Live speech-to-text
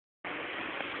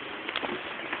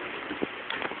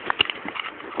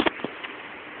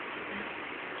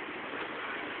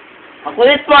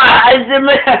Kulit pa! Alisin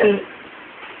mo yan!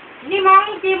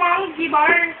 Monkey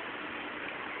bar.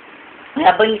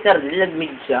 Habang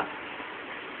lagmig siya.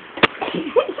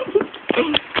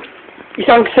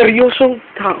 Isang seryosong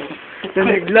tao na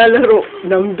naglalaro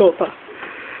ng Dota.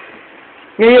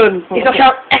 Ngayon, isa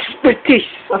siyang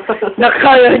expertise na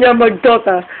kaya niya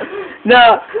mag-Dota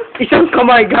na isang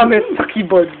kamay gamit sa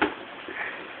keyboard.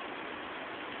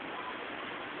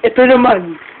 Ito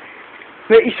naman,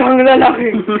 may isang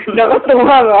lalaki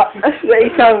nakatunganga sa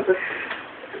isang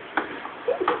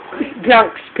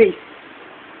blank space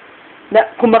na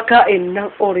kumakain ng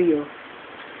Oreo.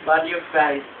 Body of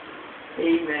Christ.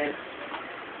 Amen.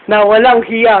 Na walang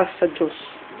hiya sa Diyos.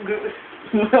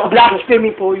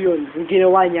 Blasphemy po yun. Yung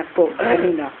ginawa niya po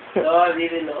kanina. Lord,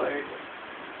 really Lord.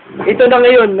 Ito na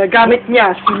ngayon, nagamit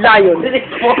niya si Lion.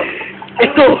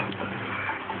 Ito.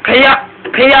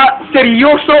 Kaya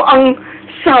seryoso ang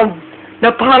sound na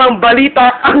parang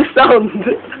balita ang sound.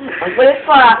 Ang kulit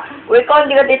pa! Uy, ko,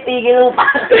 hindi ka titigil upa.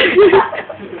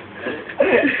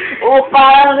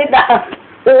 Upa kita.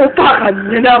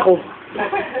 Uupakan niya ako.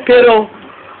 Pero,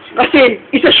 kasi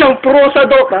isa siyang pro sa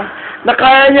Dota na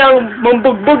kaya niyang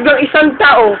mambugbog ng isang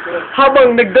tao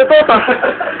habang nagdodota.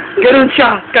 Ganun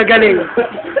siya kagaling.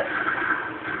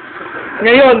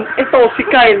 Ngayon, ito si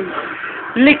Kyle.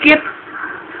 Lick it,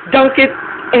 dunk it,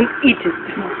 and eat it.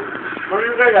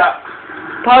 Ano kaya?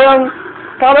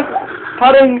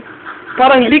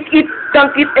 Parang lick it,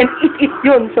 dunk it, and eat it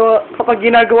yun. So, kapag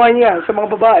ginagawa niya sa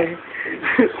mga babae.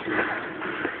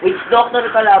 Which doctor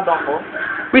kalaban ko?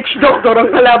 Which doctor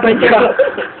ang kalaban niya?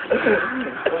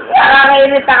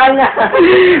 Nakakainita ka na.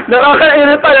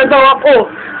 Nakakainita na daw ako.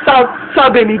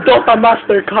 Sabi ni Dota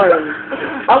Master Carl.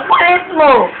 Ang kulit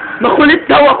mo! Makulit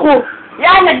daw ako.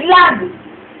 Yan, naglag!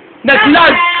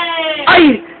 Naglag!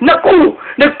 Ay! Naku!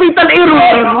 Nag-fatal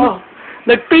error!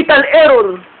 Nag-fatal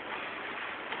error!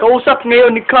 Kausap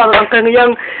ngayon ni Carl ang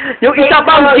kanyang yung isa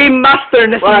pang game master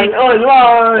na si...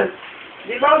 One.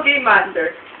 Di ba ang game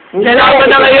master? Dalawa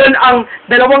na ngayon ang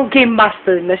dalawang game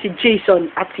master na si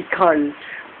Jason at si Carl.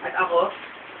 At ako?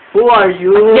 Who are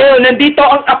you? Ngayon, nandito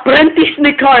ang apprentice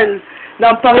ni Carl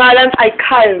na ang pangalan ay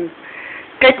Kyle.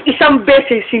 Kahit isang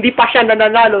beses, hindi pa siya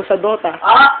nananalo sa Dota.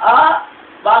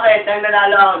 Bakit? Ang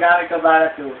nanalo ako gamit ko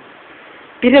para to.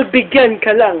 Pinagbigyan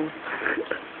ka lang.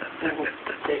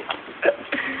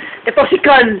 Ito si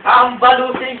Carl. Ang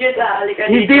balusin kita.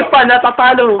 Halika dito. Hindi pa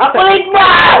natatalo. Ang kulit mo!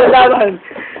 Laban.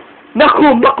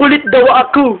 Naku, makulit daw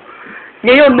ako.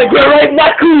 Ngayon, nag-revive na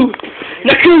ako.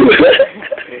 Naku.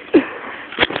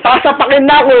 Sasapakin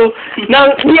na ako ng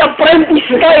ni Apprentice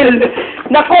Kyle.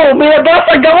 Naku, may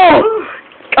nabasag ako.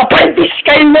 Apprentice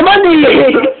Kyle naman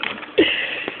eh.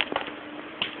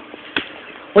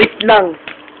 Wait lang.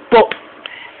 Po.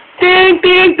 Ting,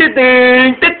 ting, ting,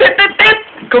 ting, ting, ting, ting, ting.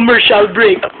 Commercial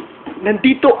break.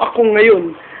 Nandito ako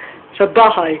ngayon sa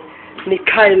bahay ni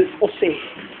Kyle Ose.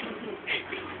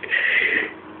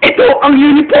 Ito ang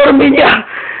uniforme niya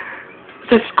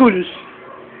sa school.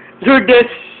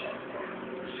 Lourdes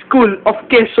School of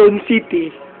Quezon City,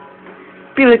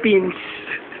 Philippines.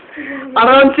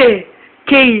 Arance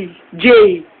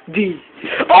KJD.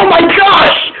 Oh my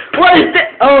gosh! What is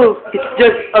that? Oh, it's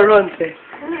just Arance.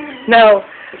 Now,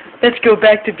 let's go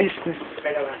back to business.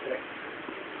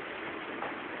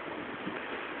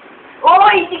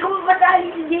 Oy! Hindi ko mapatali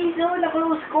si Jason.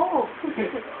 Na-close ko.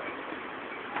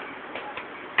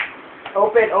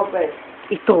 Open.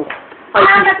 Ito.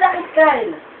 Nasakit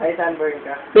Kyle. Ay, sunburn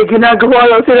ka. May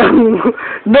ginagawa lang silang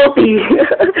naughty.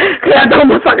 Kaya daw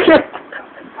masakit.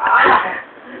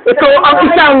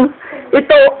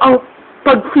 Ito ang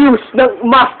pag-fuse ng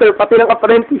master pati ng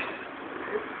apprentice.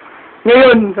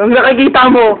 Ngayon, ang nakikita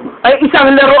mo ay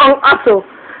isang laro ang aso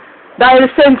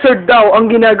dahil censored daw ang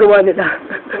ginagawa nila.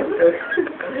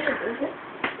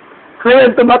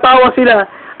 Ngayon, tumatawa sila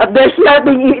at they're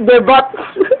slapping their butts.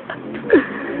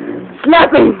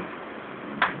 Slapping!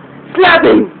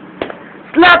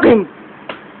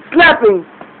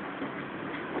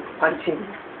 Punching.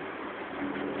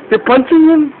 They're punching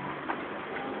him?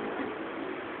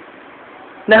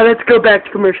 Now let's go back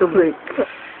to commercial break.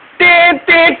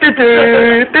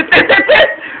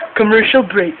 Commercial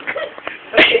break.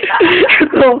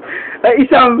 Ito ay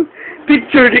isang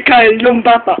picture ni Kyle nung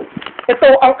bata. Ito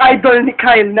ang idol ni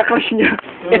Kyle na crush niya.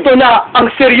 Ito na ang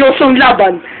seryosong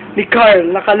laban ni Kyle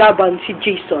na kalaban si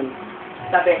Jason.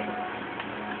 Sabi.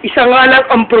 Isa nga lang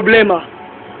ang problema.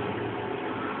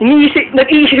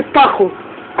 Nag-iisip pa ako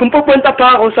kung pupunta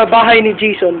pa ako sa bahay ni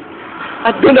Jason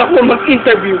at doon ako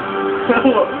mag-interview.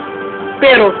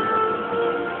 Pero,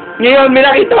 ngayon may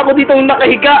nakita ako ditong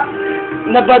nakahiga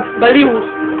na baliw.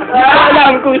 Hindi ko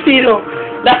alam kung sino.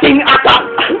 Lasing ata!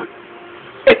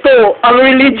 Ito ang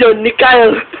religion ni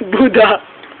Kyle, Buddha.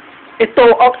 Ito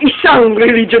ang isang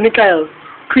religion ni Kyle,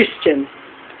 Christian.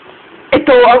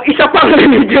 Ito ang isa pang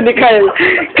religion ni Kyle,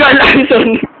 Carl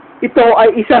Anson. Ito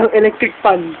ay isang electric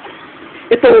fan.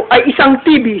 Ito ay isang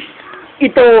TV.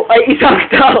 Ito ay isang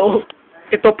tao.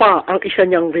 Ito pa ang isa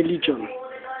niyang religion,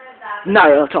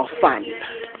 narrator fan.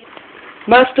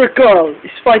 Master Carl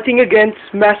is fighting against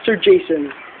Master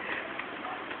Jason.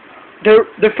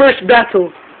 The first battle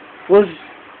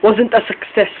wasn't a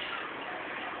success.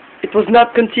 It was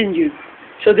not continued.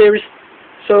 So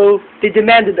they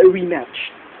demanded a rematch.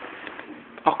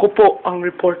 Ako po ang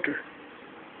reporter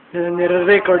na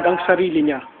nire-record ang sarili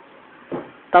niya.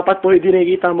 Tapat po hindi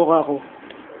nakikita ang mukha ko.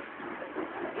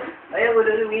 Ayaw mo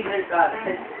na lumihan ka.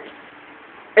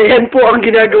 Ayan po ang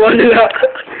ginagawa nila.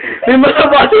 May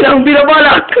masama silang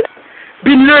binabalak.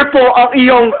 Binlur po ang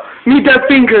iyong middle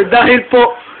finger dahil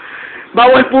po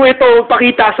bawal po ito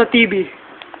pakita sa TV.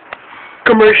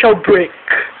 Commercial break.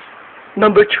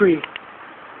 Number 3.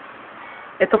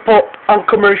 Ito po ang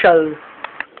commercial.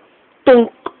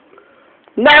 Tunk.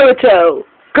 Naruto.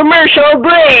 Commercial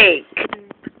break!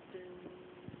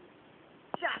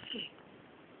 Sasuke.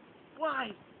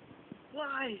 Why?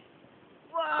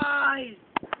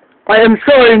 I am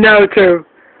sorry, Naruto,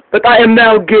 but I am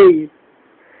now gay.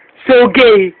 So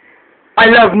gay, I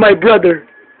love my brother.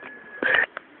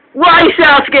 Why,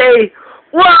 Sasuke?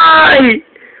 Why?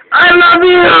 I love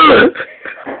you!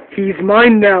 He's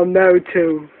mine now,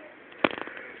 Naruto.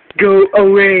 Go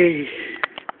away.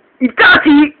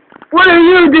 Itachi, what are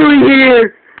you doing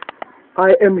here?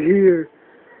 I am here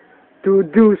to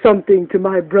do something to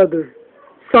my brother.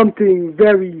 Something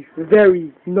very,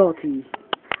 very naughty.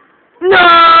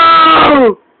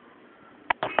 No!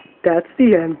 That's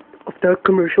the end of the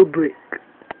commercial break.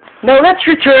 Now let's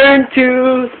return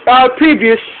to our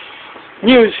previous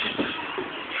news.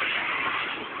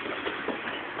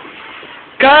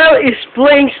 Kyle is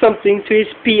playing something to his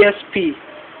PSP.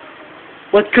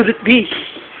 What could it be?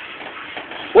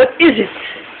 What is it?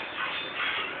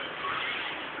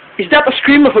 Is that a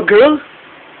scream of a girl?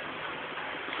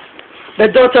 The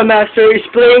Dota Master is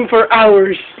playing for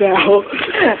hours now.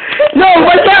 No,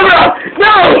 my camera!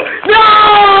 No!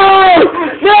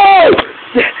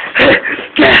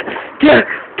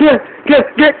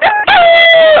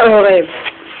 Okay.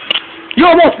 You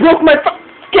almost broke my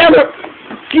camera!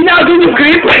 Ginagin yung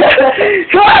grip!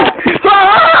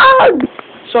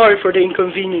 Sorry for the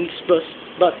inconvenience,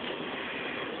 but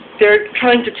they're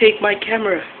trying to take my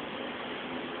camera.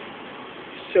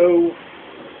 So,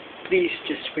 please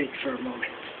just wait for a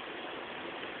moment.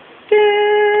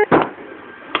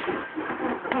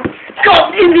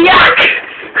 Caught in the act!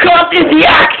 Caught in the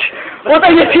act! What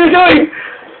are you two doing?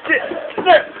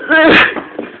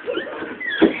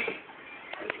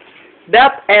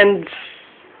 That ends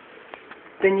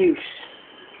the news.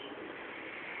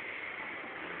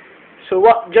 So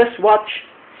just watch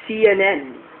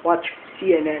CNN. Watch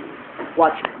CNN.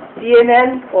 Watch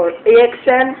CNN or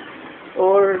AXN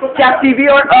or Chat TV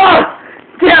or... Oh!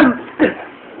 Damn!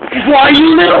 Why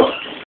you little...